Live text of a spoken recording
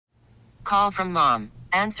Call from mom.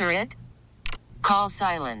 Answer it. Call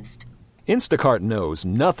silenced. Instacart knows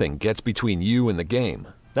nothing gets between you and the game.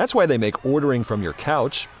 That's why they make ordering from your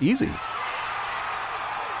couch easy.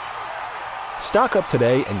 Stock up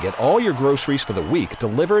today and get all your groceries for the week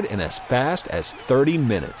delivered in as fast as 30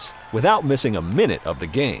 minutes without missing a minute of the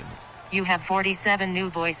game. You have 47 new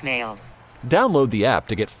voicemails. Download the app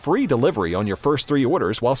to get free delivery on your first 3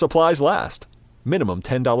 orders while supplies last. Minimum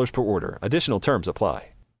 $10 per order. Additional terms apply.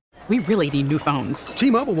 We really need new phones.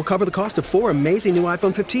 T-Mobile will cover the cost of 4 amazing new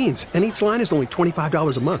iPhone 15s, and each line is only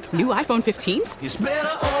 $25 a month. New iPhone 15s? It's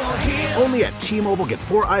better over here. Only at T-Mobile, get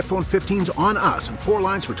 4 iPhone 15s on us and 4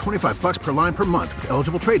 lines for $25 per line per month with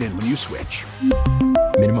eligible trade-in when you switch.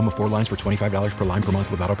 Minimum of 4 lines for $25 per line per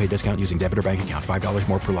month with autopay discount using debit or bank account. $5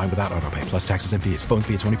 more per line without autopay, plus taxes and fees. Phone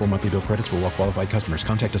fee at 24 monthly bill credits for well-qualified customers.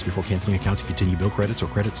 Contact us before canceling account to continue bill credits or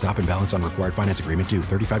credit stop and balance on required finance agreement due.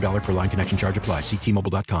 $35 per line connection charge applies. See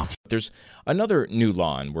T-Mobile.com. There's another new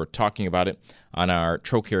law, and we're talking about it on our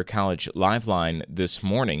Trocaire College Live Line this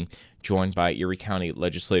morning, joined by Erie County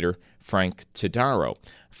Legislator Frank Todaro.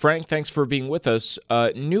 Frank, thanks for being with us.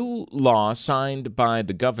 A new law signed by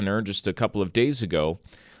the governor just a couple of days ago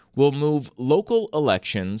will move local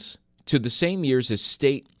elections to the same years as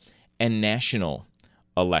state and national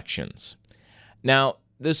elections. Now,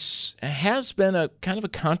 this has been a kind of a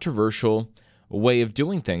controversial way of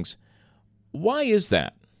doing things. Why is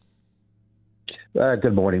that?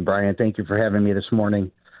 Good morning, Brian. Thank you for having me this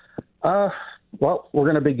morning. Well, we're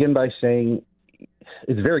going to begin by saying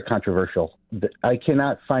it's very controversial. I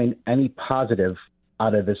cannot find any positive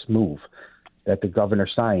out of this move that the governor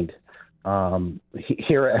signed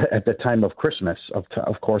here at the time of Christmas, of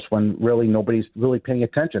course, when really nobody's really paying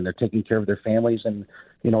attention. They're taking care of their families and,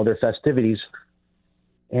 their festivities.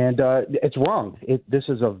 And it's wrong. This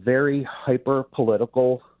is a very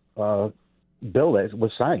hyper-political bill that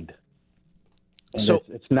was signed. And so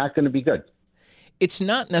it's not going to be good. It's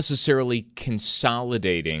not necessarily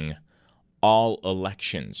consolidating all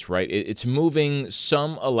elections, right? It's moving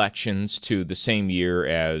some elections to the same year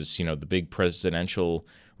as, the big presidential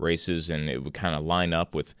races, and it would kind of line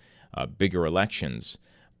up with bigger elections.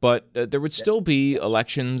 But there would still be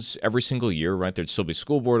elections every single year, right? There'd still be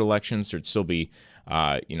school board elections. There'd still be,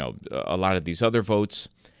 a lot of these other votes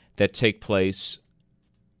that take place.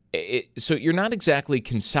 So you're not exactly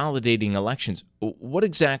consolidating elections. What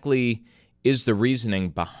exactly is the reasoning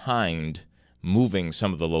behind moving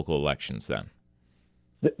some of the local elections then?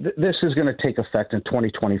 This is going to take effect in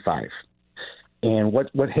 2025. And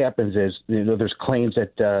what happens is, there's claims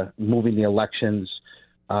that moving the elections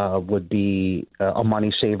would be a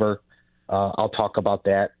money saver. I'll talk about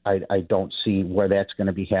that. I don't see where that's going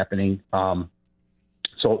to be happening.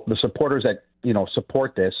 So the supporters that,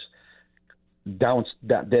 support this,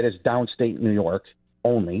 that is downstate New York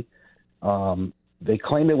only, they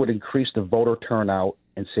claim it would increase the voter turnout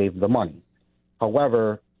and save the money.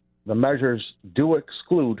 However, the measures do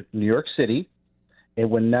exclude New York City. It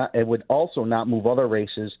would also not move other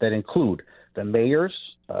races that include the mayors,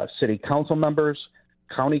 city council members,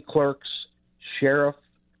 county clerks, sheriff,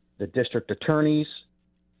 the district attorneys,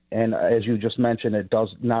 and as you just mentioned, it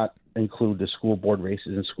does not include the school board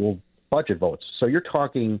races and school budget votes. So you're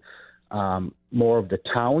talking more of the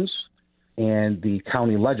towns and the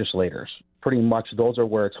county legislators. Pretty much those are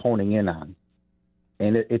where it's honing in on.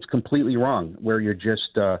 And it's completely wrong where you're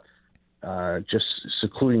just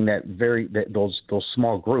secluding those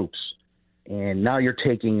small groups. And now you're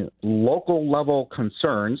taking local level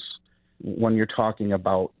concerns when you're talking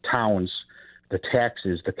about towns, the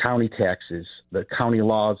taxes, the county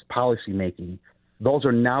laws, policy making. Those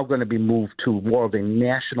are now going to be moved to more of a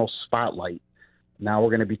national spotlight. Now we're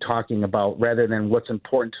going to be talking about, rather than what's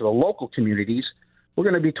important to the local communities, we're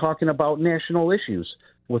going to be talking about national issues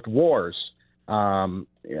with wars,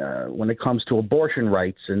 when it comes to abortion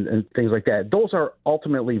rights and things like that. Those are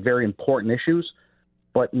ultimately very important issues,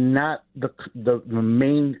 but not the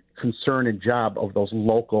main concern and job of those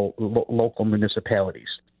local municipalities.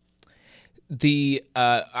 The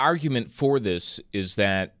argument for this is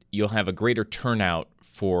that you'll have a greater turnout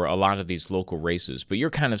for a lot of these local races, but you're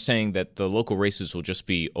kind of saying that the local races will just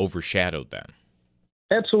be overshadowed then.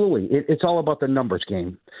 Absolutely. It's all about the numbers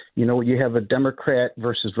game. You have a Democrat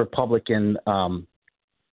versus Republican,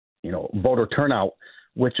 voter turnout,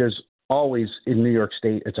 which is always in New York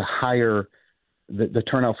State. It's a higher, the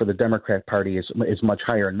turnout for the Democrat Party is much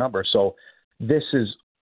higher in number. So it's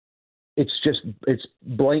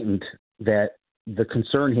blatant that the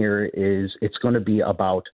concern here is it's going to be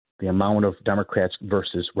about the amount of Democrats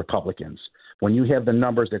versus Republicans. When you have the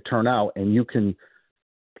numbers that turn out and you can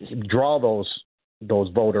draw those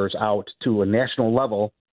voters out to a national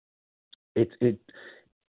level,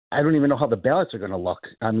 I don't even know how the ballots are going to look.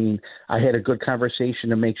 I mean, I had a good conversation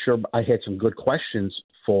to make sure I had some good questions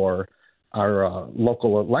for our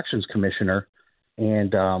local elections commissioner,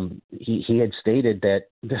 and he had stated that,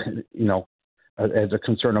 as a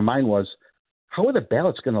concern of mine was, how are the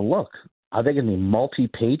ballots going to look? Are they going to be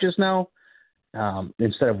multi-pages now?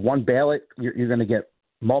 Instead of one ballot, you're going to get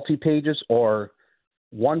multi-pages, or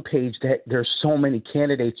one page that there's so many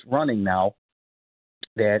candidates running now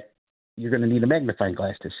that you're going to need a magnifying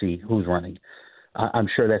glass to see who's running. I'm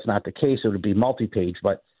sure that's not the case. It would be multi-page,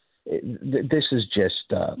 but this is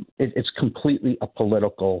just it's completely a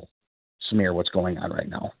political smear what's going on right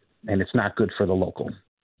now, and it's not good for the local.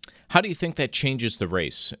 How do you think that changes the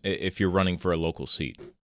race if you're running for a local seat?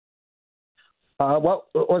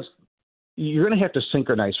 You're going to have to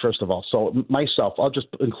synchronize, first of all. So myself, I'll just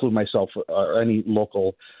include myself or any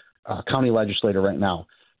local county legislator right now.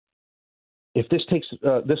 If this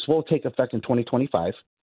will take effect in 2025,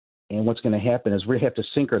 and what's going to happen is we have to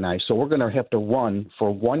synchronize. So we're going to have to run for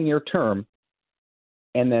a 1-year term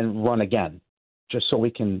and then run again, just so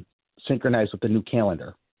we can synchronize with the new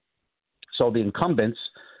calendar. So the incumbents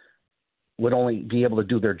would only be able to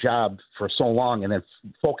do their job for so long and then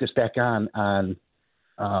focus back on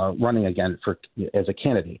running again as a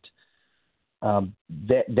candidate.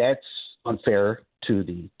 That's unfair to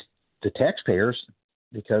the taxpayers,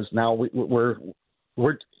 because now we're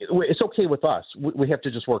it's okay with us. We have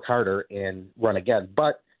to just work harder and run again.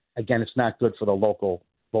 But again, it's not good for the local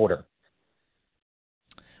voter.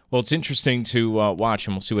 Well, it's interesting to watch,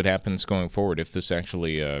 and we'll see what happens going forward if this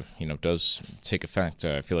actually, does take effect.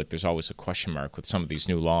 I feel like there's always a question mark with some of these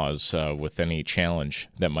new laws, with any challenge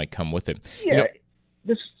that might come with it. Yeah,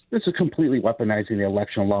 this is completely weaponizing the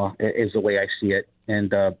election law, is the way I see it,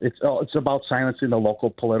 and it's about silencing the local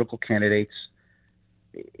political candidates.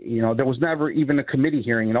 There was never even a committee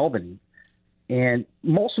hearing in Albany, and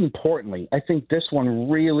most importantly, I think this one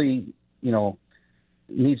really,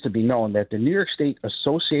 needs to be known that the New York State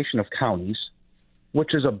Association of Counties,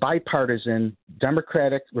 which is a bipartisan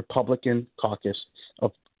Democratic Republican caucus,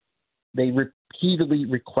 they repeatedly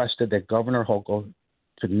requested that Governor Hochul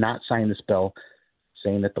to not sign this bill,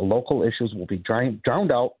 saying that the local issues will be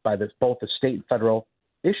drowned out by both the state and federal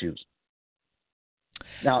issues.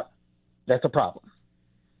 Now, that's a problem.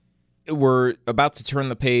 We're about to turn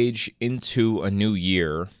the page into a new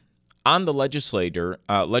year. On the legislature,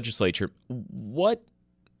 what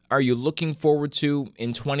are you looking forward to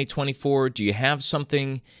in 2024? Do you have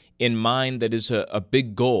something in mind that is a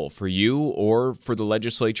big goal for you or for the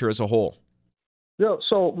legislature as a whole?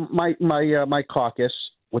 So my caucus,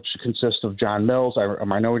 which consists of John Mills, our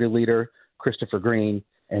minority leader, Christopher Green,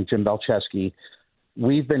 and Jim Belcheski,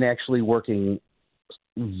 we've been actually working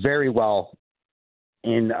very well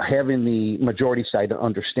in having the majority side to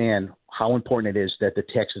understand how important it is that the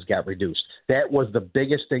taxes got reduced. That was the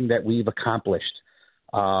biggest thing that we've accomplished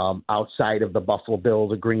outside of the Buffalo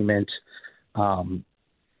Bills agreement. And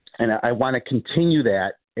I want to continue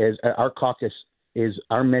that as our caucus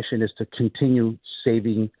our mission is to continue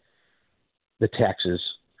saving the taxes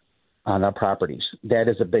on our properties. That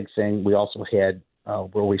is a big thing. We also had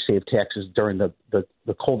where we saved taxes during the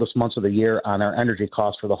coldest months of the year on our energy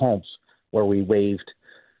costs for the homes, where we waived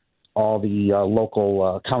all the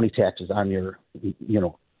local county taxes on your,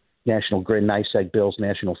 National Grid, NYSEG bills,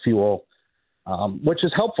 national fuel, which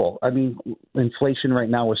is helpful. I mean, inflation right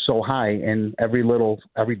now is so high, and every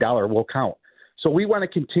dollar will count. So we want to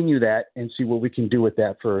continue that and see what we can do with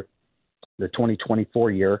that for the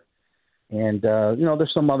 2024 year. And,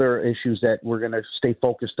 there's some other issues that we're going to stay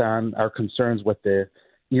focused on. Our concerns with the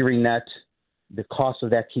Erie net, the cost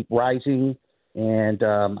of that keep rising. And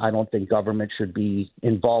I don't think government should be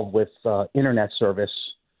involved with internet service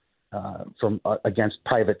against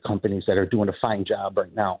private companies that are doing a fine job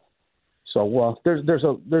right now. So there's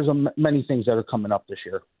many things that are coming up this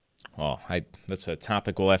year. Well, that's a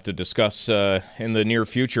topic we'll have to discuss in the near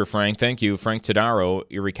future, Frank. Thank you. Frank Todaro,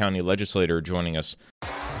 Erie County Legislator, joining us.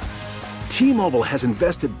 T-Mobile has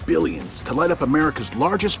invested billions to light up America's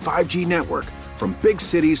largest 5G network, from big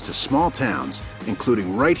cities to small towns,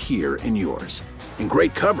 including right here in yours. And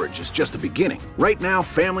great coverage is just the beginning. Right now,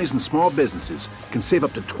 families and small businesses can save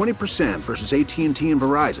up to 20% versus AT&T and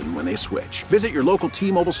Verizon when they switch. Visit your local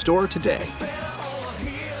T-Mobile store today.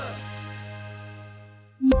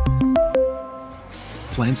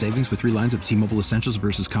 Plan savings with 3 lines of T-Mobile Essentials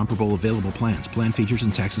versus comparable available plans. Plan features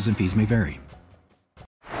and taxes and fees may vary.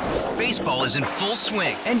 Baseball is in full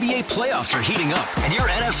swing. NBA playoffs are heating up, and your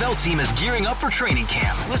NFL team is gearing up for training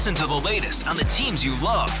camp. Listen to the latest on the teams you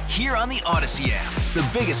love here on the Odyssey app. The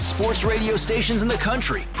biggest sports radio stations in the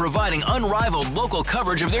country, providing unrivaled local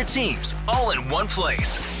coverage of their teams, all in one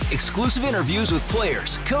place. Exclusive interviews with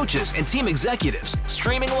players, coaches, and team executives,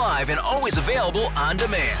 streaming live and always available on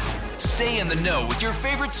demand. Stay in the know with your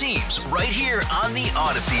favorite teams right here on the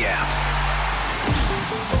Odyssey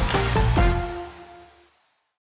app.